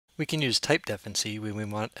We can use type def in C when we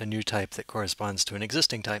want a new type that corresponds to an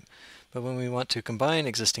existing type, but when we want to combine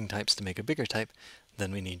existing types to make a bigger type,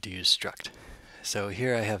 then we need to use struct. So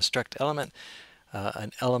here I have struct element.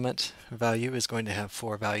 An element value is going to have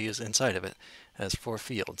 4 values inside of it. It has 4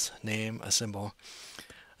 fields: name, a symbol,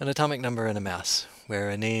 an atomic number, and a mass,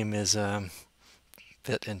 where a name is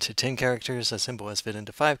fit into 10 characters, a symbol is fit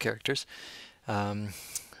into 5 characters, and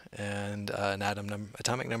an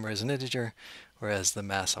atomic number is an integer, whereas the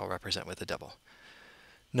mass I'll represent with a double.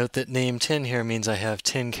 Note that name 10 here means I have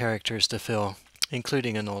 10 characters to fill,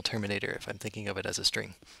 including a null terminator if I'm thinking of it as a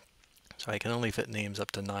string. So I can only fit names up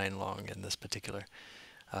to 9 long in this particular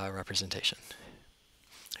representation.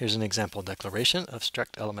 Here's an example declaration of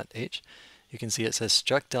struct element h. You can see it says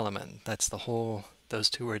struct element. That's the whole, those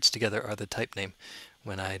two words together are the type name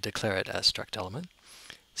when I declare it as struct element.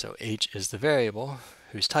 So h is the variable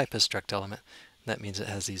whose type is struct element. That means it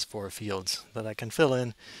has these 4 fields that I can fill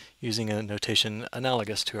in using a notation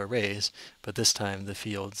analogous to arrays, but this time the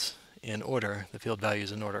fields in order, the field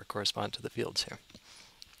values in order, correspond to the fields here.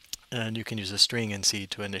 And you can use a string in C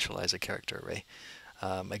to initialize a character array.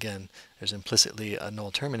 Again, there's implicitly a null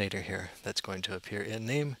terminator here that's going to appear in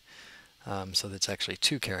name, so that's actually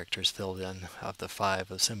 2 characters filled in of the 5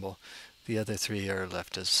 of symbol. The other 3 are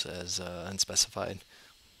left as unspecified,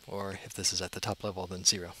 or if this is at the top level, then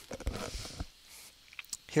 0.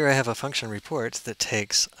 Here I have a function report that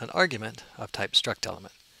takes an argument of type struct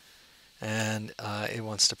element. And it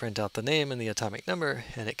wants to print out the name and the atomic number,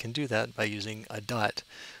 and it can do that by using a dot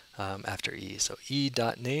after e. So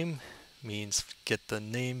e.name means get the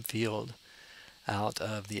name field out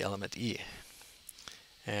of the element e.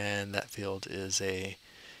 And that field is a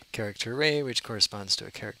character array, which corresponds to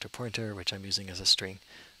a character pointer, which I'm using as a string.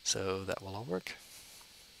 So that will all work.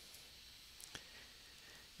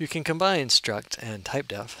 You can combine struct and type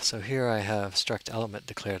def. So here I have struct element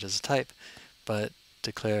declared as a type, but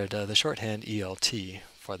declared the shorthand ELT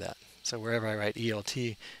for that. So wherever I write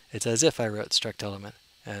ELT, it's as if I wrote struct element,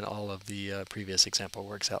 and all of the previous example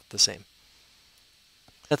works out the same.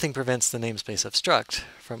 Nothing prevents the namespace of struct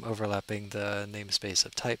from overlapping the namespace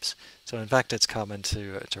of types. So in fact, it's common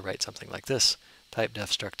to write something like this. Type def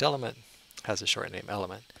struct element has a short name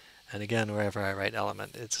element. And again, wherever I write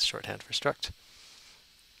element, it's shorthand for struct.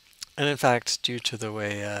 And in fact, due to the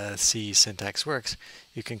way C syntax works,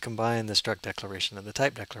 you can combine the struct declaration and the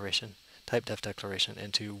type def declaration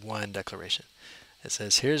into one declaration. It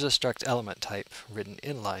says, here's a struct element type written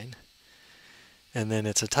inline, and then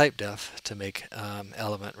it's a type def to make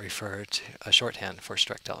element refer to a shorthand for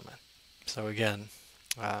struct element. So again,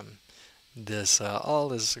 this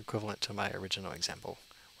all is equivalent to my original example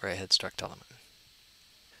where I had struct element.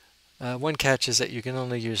 One catch is that you can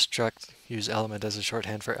only use element as a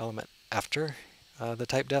shorthand for element after the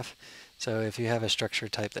type def. So if you have a structure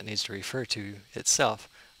type that needs to refer to itself,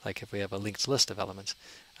 like if we have a linked list of elements,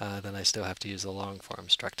 then I still have to use the long form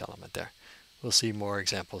struct element there. We'll see more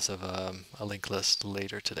examples of a linked list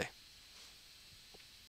later today.